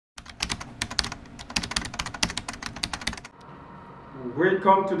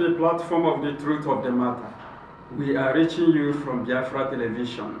Welcome to the platform of the truth of the matter. We are reaching you from Biafra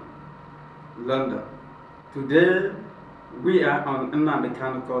television, London. Today, we are on Nnamdi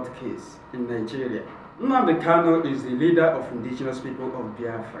Kanu court case in Nigeria. Nnamdi Kanu is the leader of indigenous people of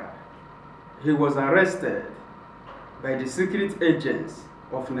Biafra. He was arrested by the secret agents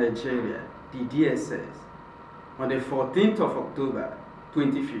of Nigeria, the DSS, on the 14th of October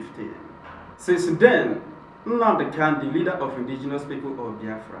 2015. Since then, Nnamdi Kanu, the leader of indigenous people of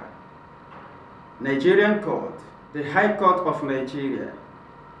Biafra, Nigerian court, the High Court of Nigeria,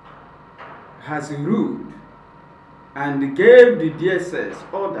 has ruled and gave the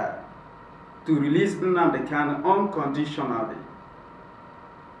DSS order to release Nnamdi Kanu unconditionally.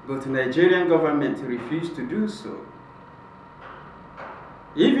 But the Nigerian government refused to do so.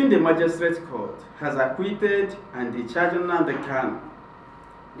 Even the magistrate court has acquitted and discharged Nnamdi Kanu.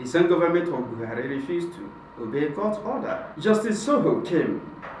 The same government of Buhari refused to obey court order. Justice Soho came,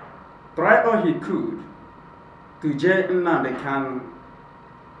 tried all he could to jail Nnamdi Kanu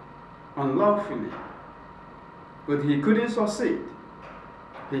unlawfully, but he couldn't succeed.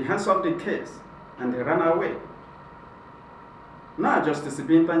 He hands up the case and he ran away. Now Justice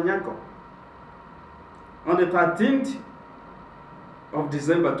Binta Nyako, on the 13th of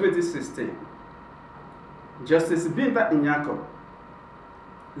December 2016, Justice Binta Nyako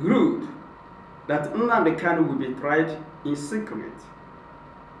ruled that Nnamdi Kanu will be tried in secret.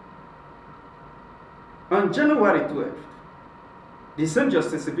 On January 12th, the same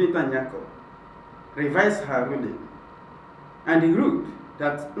Justice Binta Nyako revised her ruling and ruled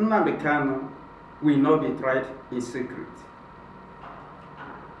that Nnamdi Kanu will not be tried in secret.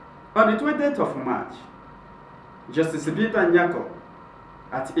 On the 20th of March, Justice Binta Nyako,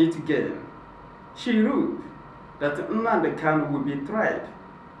 at 8 game, she ruled that Nnamdi Kanu will be tried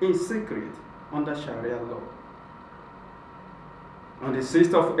in secret under Sharia law. On the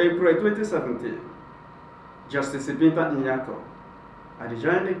 6th of April 2017, Justice Binta Nyako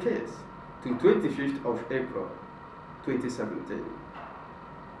adjourned the case to 25th of April 2017.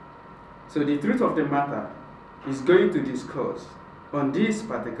 So the truth of the matter is going to discuss on this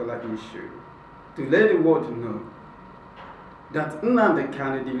particular issue to let the world know that Nnamdi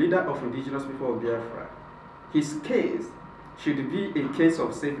Kanu, the leader of indigenous people of Biafra, his case should be a case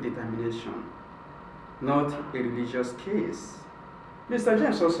of self-determination, not a religious case. Mr.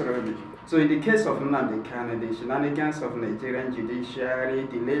 James Osorobi, so in the case of Nnamdi Kanu, the shenanigans of Nigerian judiciary,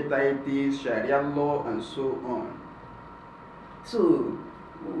 the late ethics, Sharia law, and so on. So,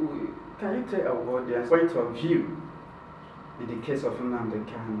 can you tell our audience point of view in the case of Nnamdi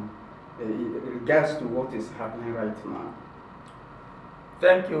Kanu in regards to what is happening right now?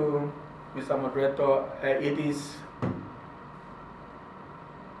 Thank you, Mr. Moderator. It is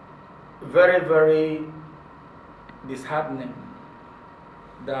very, very disheartening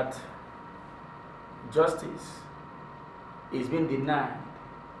that justice is being denied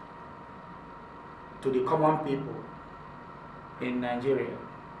to the common people in Nigeria.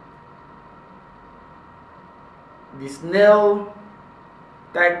 The snail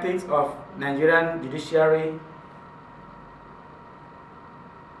tactics of Nigerian judiciary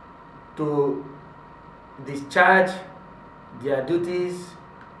to discharge their duties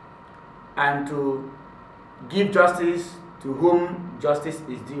and to give justice to whom justice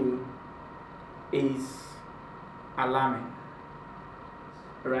is due is alarming.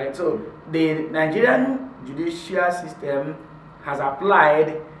 Right? So the Nigerian judicial system has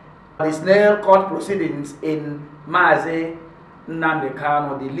applied the snail court proceedings in Mazi Nnamdi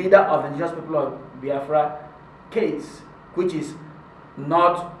Kanu, the leader of the indigenous people of Biafra case, which is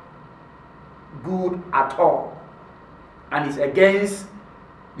not good at all, and it's against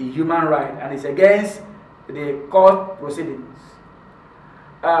the human right, and it's against the court proceedings.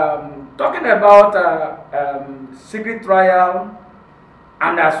 Talking about secret trial,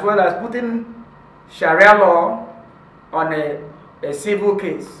 and as well as putting Sharia law on a civil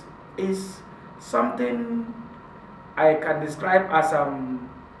case is something I can describe as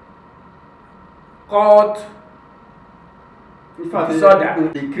court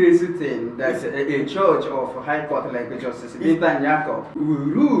disorder. The crazy thing that a judge of High Court like Justice Binta Nyako will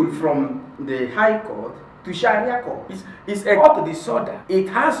rule from the High Court to Sharia court. It's a court disorder. It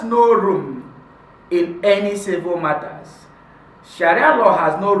has no room in any civil matters. Sharia law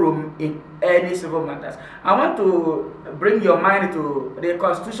has no room in any civil matters. I want to bring your mind to the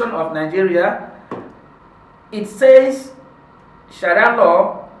Constitution of Nigeria. It says Sharia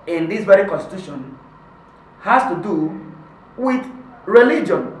law in this very Constitution has to do with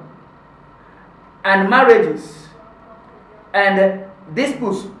religion and marriages and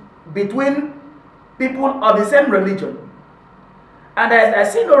disputes between people of the same religion. And I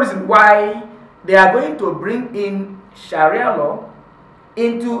see no reason why they are going to bring in Sharia law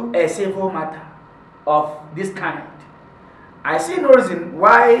into a civil matter of this kind. I see no reason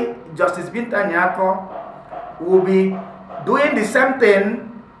why Justice Binta Nyako will be doing the same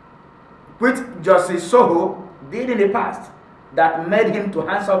thing which Justice Soho did in the past that made him to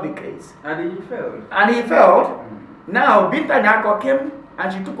answer the case. And he failed. And he failed. Now Binta Nyako came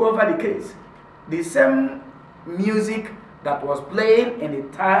and she took over the case. The same music that was playing in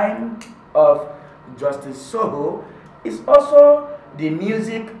the time of Justice Soho is also the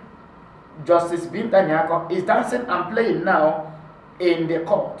music Justice Binta Nyako is dancing and playing now in the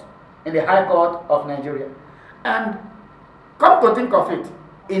court, in the High Court of Nigeria. And come to think of it,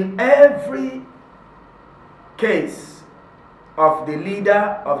 in every case of the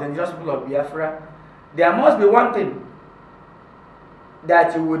leader of the indigenous people of Biafra, there must be one thing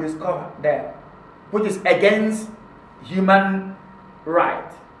that you will discover there, which is against human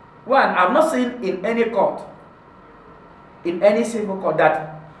rights. One, I've not seen in any court, in any civil court,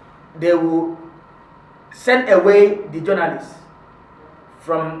 that they will send away the journalists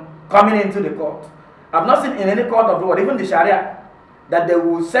from coming into the court. I've not seen in any court of the world, even the Sharia, that they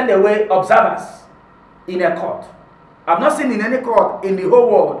will send away observers in a court. I've not seen in any court in the whole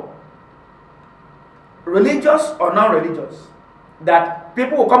world, religious or non-religious, that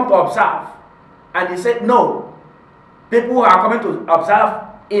people will come to observe and they say no. People who are coming to observe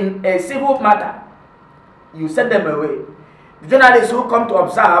in a civil matter, you send them away. The journalists who come to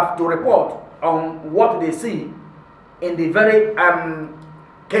observe, to report on what they see in the very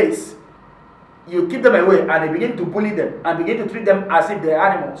case, you keep them away and they begin to bully them and begin to treat them as if they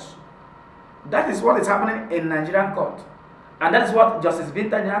are animals. That is what is happening in Nigerian court. And that is what Justice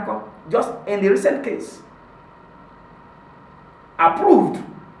Binta Nyako, just in the recent case, approved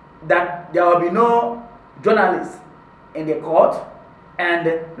that there will be no journalists in the court, and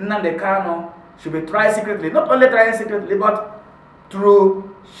Nnamdi Kanu should be tried secretly. Not only tried secretly, but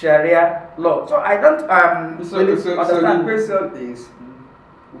through Sharia law. So I don't really understand. So the question is,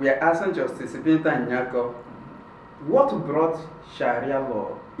 we are asking Justice Binta Nyako, what brought Sharia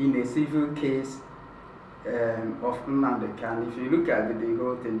law in a civil case of Nnamdi Kanu? If you look at the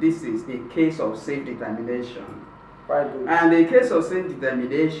whole thing, this is a case of self-determination. And a case of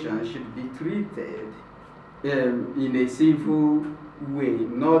self-determination should be treated in a civil way,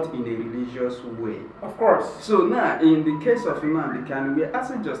 not in a religious way. Of course. So now, in the case of Nnamdi Kanu, we are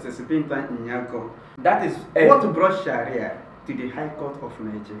asking Justice Binta Nyako, that is what brought Sharia to the High Court of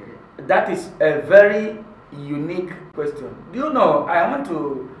Nigeria? That is a very unique question. Do you know, I want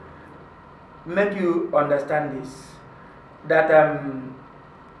to make you understand this, that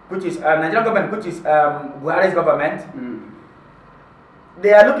which is Nigerian government, which is Buhari's government,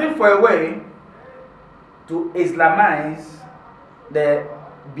 they are looking for a way to Islamize the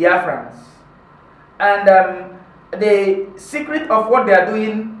Biafrans. And the secret of what they are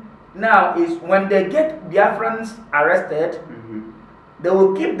doing now is when they get Biafrans arrested, they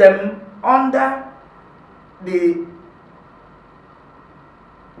will keep them under the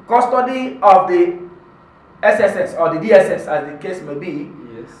custody of the SSS or the DSS, as the case may be.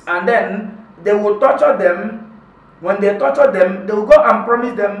 Yes. And then they will torture them. When they torture them, they will go and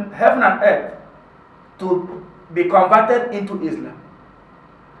promise them heaven and earth to be converted into Islam.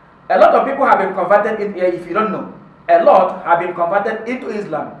 A lot of people have been converted, if you don't know, a lot have been converted into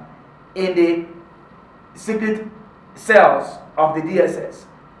Islam in the secret cells of the DSS.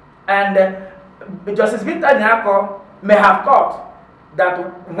 And Justice Binta Nyako may have thought that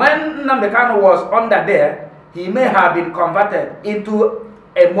when Nnamdi Kanu was under there, he may have been converted into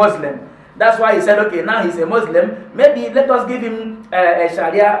a Muslim. That's why he said, okay, now he's a Muslim, maybe let us give him a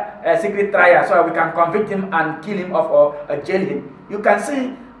Sharia secret trial so we can convict him and kill him or jail him. You can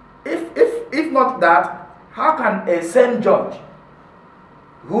see, if not that, how can a sane judge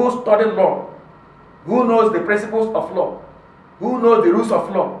who studied law, who knows the principles of law, who knows the rules of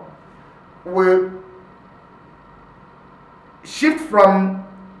law, will shift from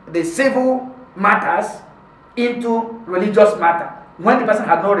the civil matters into religious matter when the person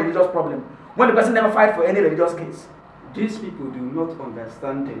had no religious problem, when the person never fight for any religious case? These people do not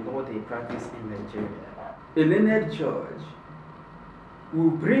understand the law they practice in Nigeria. A learned judge will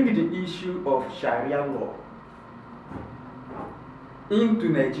bring the issue of Sharia law into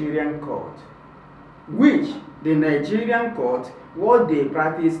Nigerian court, which the Nigerian court, what they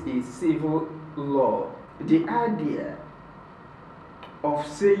practice is civil law. The idea of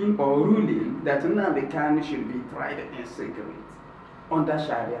saying or ruling that Nnamdi Kanu should be tried in secret under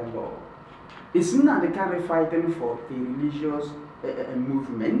Sharia law, is Nnamdi Kanu fighting for a religious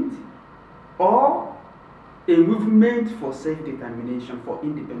movement, or a movement for self-determination, for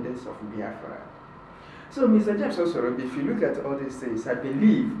independence of Biafra. So, Mr. James Osoro, if you look at all these things, I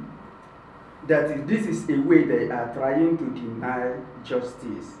believe that this is a way they are trying to deny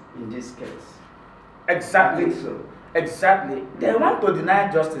justice in this case. Exactly. So. Exactly. They want to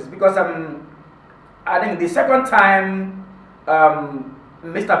deny justice because I think the second time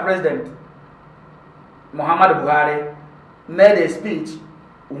Mr. President Muhammadu Buhari made a speech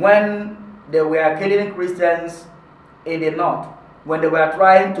when they were killing Christians in the north, when they were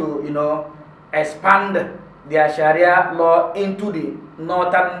trying to, you know, expand their Sharia law into the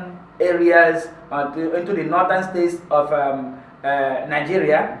northern areas, into the northern states of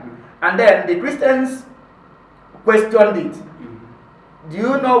Nigeria, and then the Christians questioned it. Do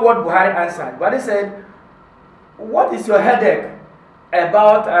you know what Buhari answered? Buhari said, "What is your headache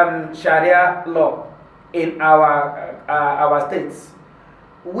about Sharia law in our states?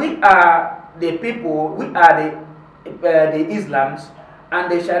 We are the people, we are the Islams,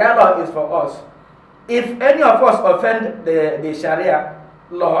 and the Sharia law is for us. If any of us offend the Sharia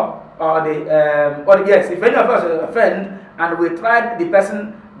law, if any of us offend and we tried the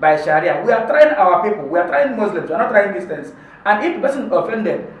person by Sharia, we are trying our people, we are trying Muslims, we are not trying Christians. And if the person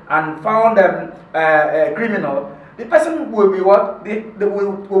offended and found a criminal, the person will be what? We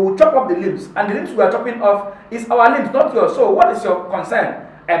will chop up the limbs, and the limbs we are chopping off is our limbs, not yours. So what is your concern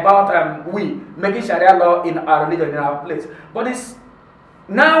about we making Sharia law in our religion, in our place? But it's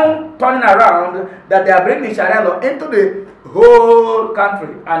now turning around that they are bringing Sharia law into the whole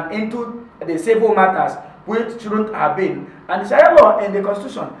country and into the civil matters which shouldn't have been. And the Sharia law in the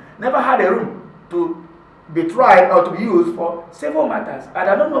constitution never had a room to be tried or to be used for civil matters. And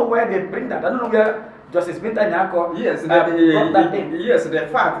I don't know where they bring that. I don't know where Justice Binta Nyako brought that in. Yes, the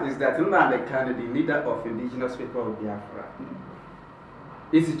fact is that Nnamdi Kanu'S, the leader of indigenous people of Biafra,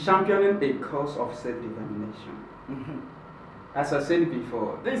 is championing a cause of self-determination. As I said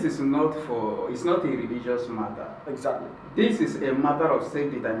before, this is not it's not a religious matter. Exactly. This is a matter of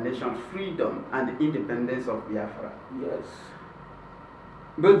self-determination, freedom, and independence of Biafra. Yes.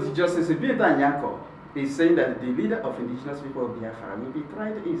 But Justice Binta Nyako is saying that the leader of indigenous people of Biafra will be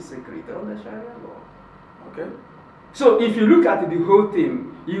tried in secret under Sharia law. Okay. So if you look at the whole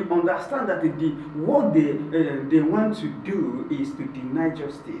thing, you understand that what they want to do is to deny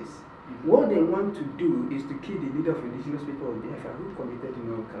justice. What they want to do is to kill the leader of indigenous people of Biafra who committed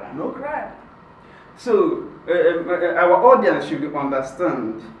no crime. No crime. So our audience should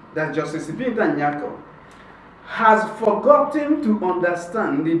understand that Justice Binta Nyako has forgotten to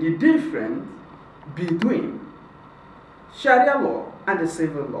understand the difference between Sharia law and the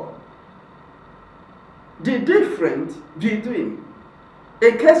civil law. The difference between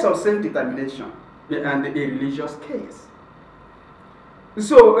a case of self-determination and a religious case.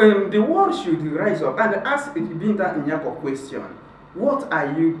 So the world should rise up and ask Binta Nyako a question. What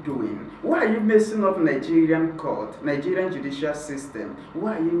are you doing? Why are you messing up Nigerian court, Nigerian judicial system?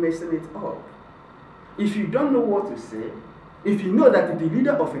 Why are you messing it up? If you don't know what to say, if you know that the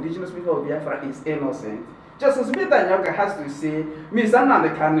leader of indigenous people of Biafra is innocent, Justice Binta Nyako has to say, Mr.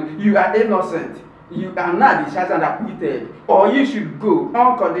 Nnamdi Kanu, you are innocent. You are not discharged and acquitted, or you should go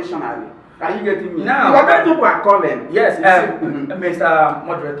unconditionally. Are you getting me? Now, people are calling. Yes, Mr.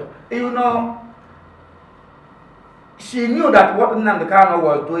 Moderator. You know, she knew that what Nnamdi Kanu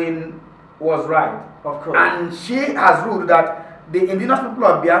was doing was right. Of course. And she has ruled that the indigenous people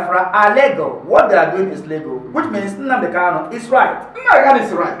of Biafra are legal. What they are doing is legal, which means Nnamdi Kanu is right. Nnamdi Kanu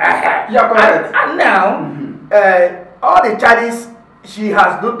is right. You are correct. And now, all the charges she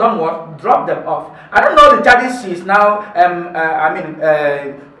has done what? Dropped them off. I don't know the charges she's now,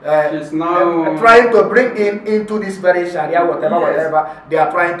 she's now trying to bring into this very Sharia, whatever they are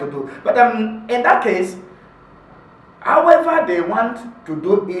trying to do. But in that case, however they want to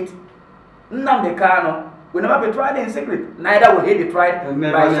do it, Nnamdi Kanu will never be tried in secret. Neither will he be tried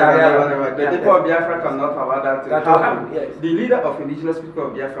by Sharia. Never. The people of Biafra cannot allow that to happen. Yes. The leader of indigenous people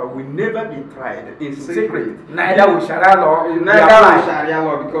of Biafra will never be tried in secret. Neither will Sharia law. Neither will Sharia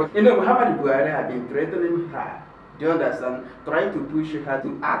law, because Muhammadu Buhari had been threatening her. Do you understand? Trying to push her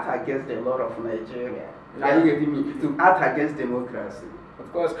to act against the law of Nigeria. Are you getting me? To act against democracy. Of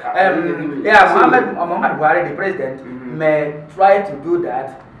course. Muhammadu Buhari, the president, may try to do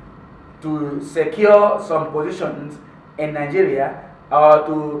that to secure some positions in Nigeria, or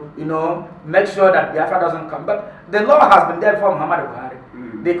to make sure that Biafra doesn't come. But the law has been there for Muhammadu Buhari.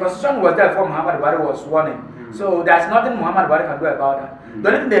 The constitution was there for Muhammadu Buhari was sworn in. So there's nothing Muhammadu Buhari can do about that. The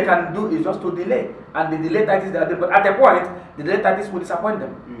only thing they can do is just to delay, and the delay tactics they are doing. But at a point, the delay tactics will disappoint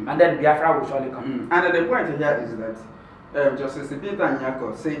them, and then Biafra will surely come. And the point here is that Justice Binta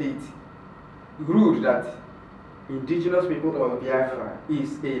Nyako said it, ruled that indigenous people of Biafra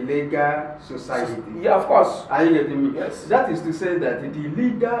is a legal society. Yeah, of course. Are you getting me? Yes. That is to say that the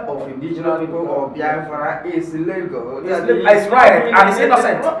leader of indigenous people of Biafra is legal. It's right and it's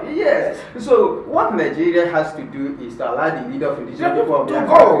innocent. Yes. So what Nigeria has to do is to allow the leader of indigenous people of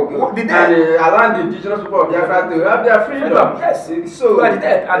Biafra to go and allow the indigenous people of Biafra to have their freedom. Yes.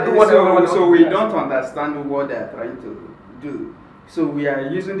 So we don't understand what they are trying to do. So we are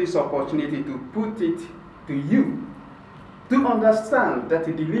using this opportunity to put it to you to understand that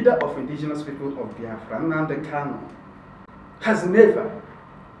the leader of indigenous people of Biafra, Nnamdi Kanu, has never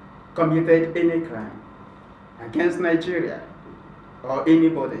committed any crime against Nigeria or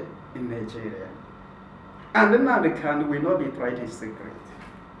anybody in Nigeria. And Nnamdi Kanu will not be tried in secret.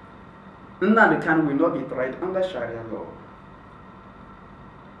 Nnamdi Kanu will not be tried under Sharia law.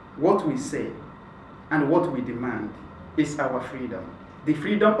 What we say and what we demand is our freedom, the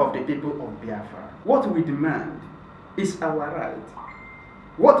freedom of the people of Biafra. What we demand is our right.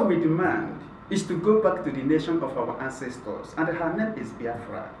 What we demand is to go back to the nation of our ancestors, and her name is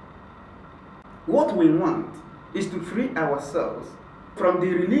Biafra. What we want is to free ourselves from the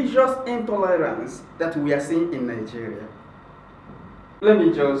religious intolerance that we are seeing in Nigeria. Let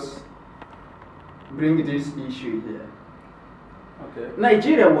me just bring this issue here. Okay.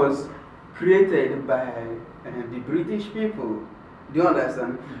 Nigeria was created by the British people. Do you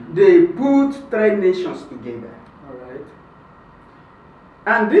understand? Mm-hmm. They put 3 nations together. All right.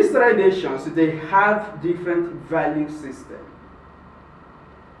 And these 3 nations, they have different value systems.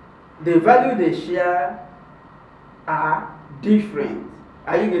 The value they share are different.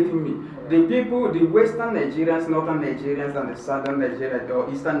 Are you getting me? Right. The people, the Western Nigerians, Northern Nigerians, and the Southern Nigerians, or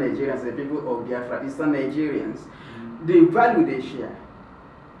Eastern Nigerians, the people of Biafra, Eastern Nigerians, the value they share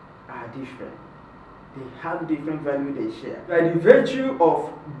are different. They have different value they share. By the virtue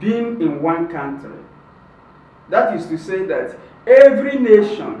of being in one country, that is to say that every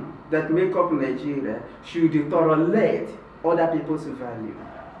nation that make up Nigeria should tolerate other people's value.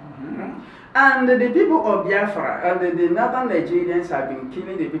 Mm-hmm. And the people of Biafra and the Northern Nigerians have been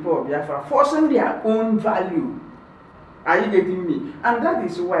killing the people of Biafra, forcing their own value. Are you getting me? And that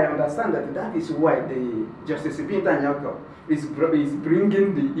is why I understand that is why the Justice Nnamdi is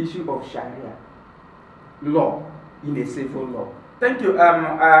bringing the issue of Sharia law in a civil law. Thank you.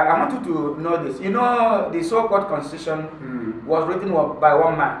 I want you to know this. You know, the so-called constitution was written by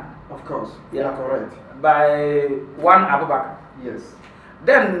one man. Of course. Yeah, correct. By one Abubakar. Yes.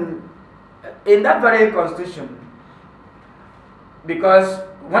 Then, in that very constitution, because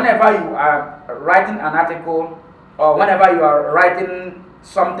whenever you are writing an article or whenever you are writing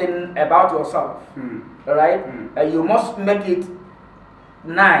something about yourself, right, you must make it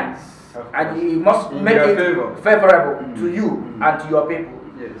nice. And you must make it favorable to you and to your people.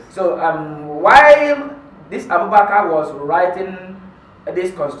 Yes. So while this Abubakar was writing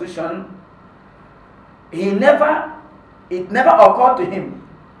this constitution, it never occurred to him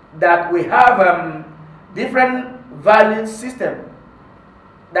that we have different value system,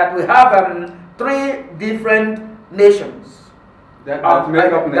 that we have 3 different nations that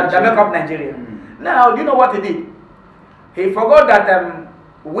make up Nigeria. Now, do you know what he did? He forgot that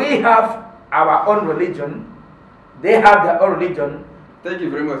we have our own religion, they have their own religion. Thank you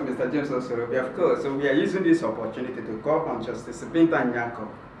very much, Mr. James Osorobi. Of course, so we are using this opportunity to call on Justice Binta Nyako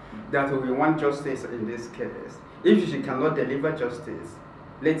that we want justice in this case. If she cannot deliver justice,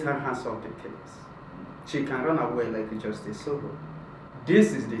 let her hands off the case. She can run away like Justice Soro.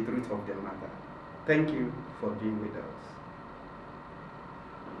 This is the truth of the matter. Thank you for being with us.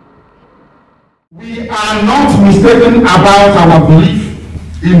 We are not mistaken about our belief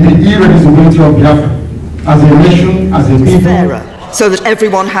in the irreducibility of Biafra as a nation, as a people. Fairer, so that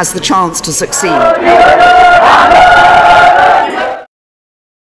everyone has the chance to succeed.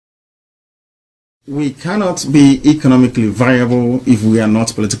 We cannot be economically viable if we are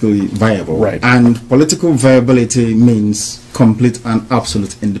not politically viable. Right. And political viability means complete and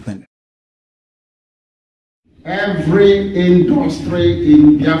absolute independence. Every industry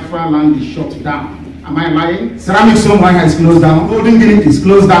in Biafra land is shut down. Am I lying? Ceramic stone is closed down. Golden Guinea is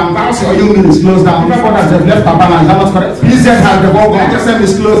closed down. House oil mill is closed down. People that have left Tabana, is that not correct? PZ has the whole HSM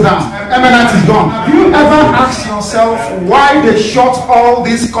is closed down. Eminent is gone. Have you ever asked yourself why they shut all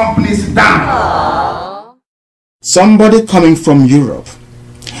these companies down? Somebody coming from Europe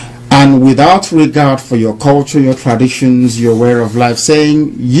and without regard for your culture, your traditions, your way of life,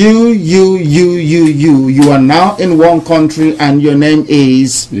 saying you are now in one country and your name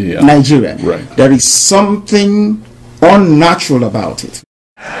is Nigeria. Right. There is something unnatural about it.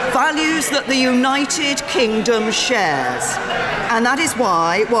 Values values that the United Kingdom shares. And that is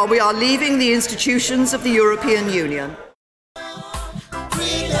why, while we are leaving the institutions of the European Union,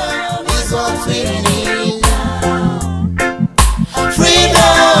 freedom is what we need.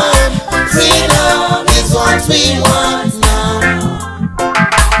 Freedom, freedom is what we want now.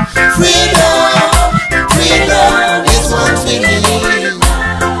 Freedom, freedom is what we need.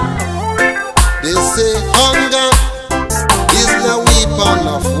 They say hunger is the weapon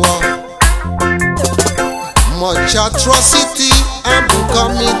of war. Much atrocity have been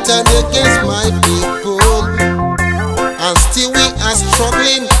committed against my people, and still we are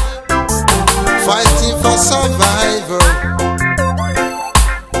struggling, fighting for survival.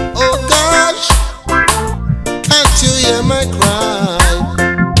 Oh gosh, can't you hear my cry?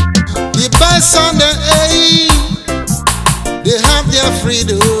 The bison, they have their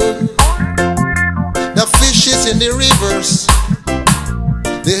freedom. The fishes in the rivers,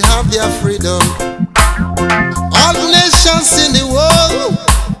 they have their freedom. All nations in the world,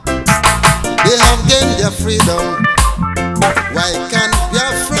 they have gained their freedom. Why can't